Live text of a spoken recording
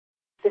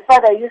The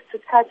father used to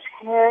touch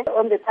her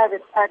on the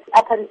private part.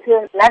 Up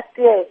until last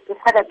year, the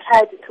father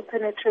tried to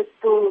penetrate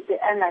through the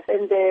anus,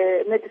 and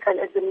the medical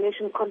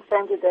examination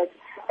confirmed that.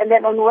 And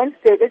then on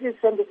Wednesday, this is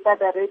when the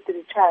father raped the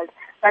child.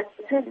 But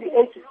since the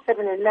age of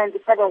 7 and 9,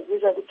 the father was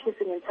usually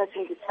kissing and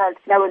touching the child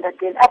now and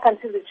again. Up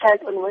until the child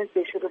on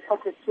Wednesday, she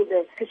reported to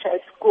the teacher at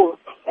school.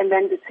 And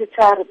then the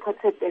teacher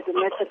reported as a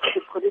matter to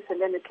the police,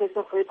 and then the case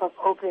of rape was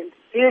opened.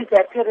 He will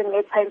be appearing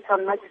at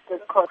Pinetown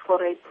Magistrates Court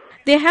for rape.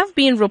 There have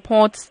been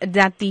reports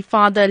that the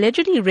father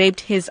allegedly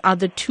raped his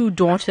other 2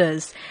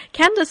 daughters.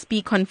 Can this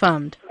be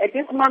confirmed? At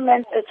this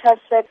moment, the child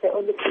said they're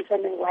only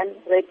concerning one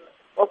rape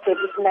of this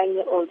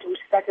 9-year-old, which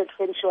started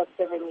when she was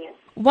 7 years.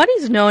 What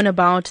is known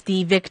about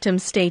the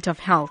victim's state of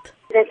health?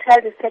 The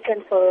child is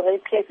taken for a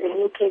rape case, a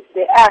new case.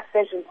 There are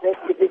sessions that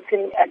the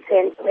victim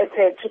attends at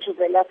a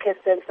Thembeka Care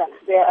Center.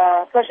 There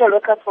are social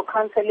workers for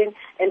counseling,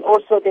 and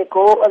also they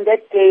go on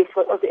that day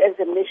for the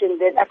examination.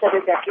 Then after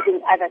that, they are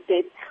giving other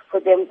dates for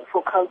them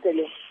for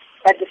counseling.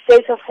 But the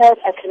state of health,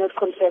 I cannot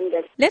confirm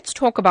that. Let's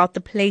talk about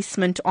the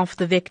placement of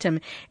the victim.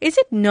 Is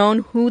it known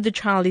who the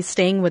child is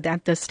staying with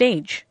at this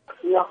stage?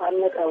 No, I'm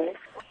not aware.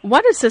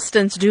 What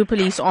assistance do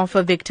police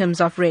offer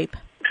victims of rape?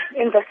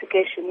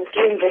 Investigation. We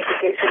do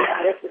investigation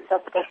and arrest the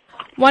suspect.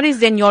 What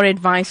is then your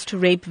advice to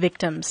rape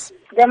victims?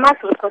 They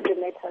must report the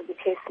matter, the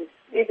cases.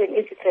 Even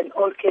if it's an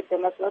old case, they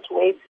must not wait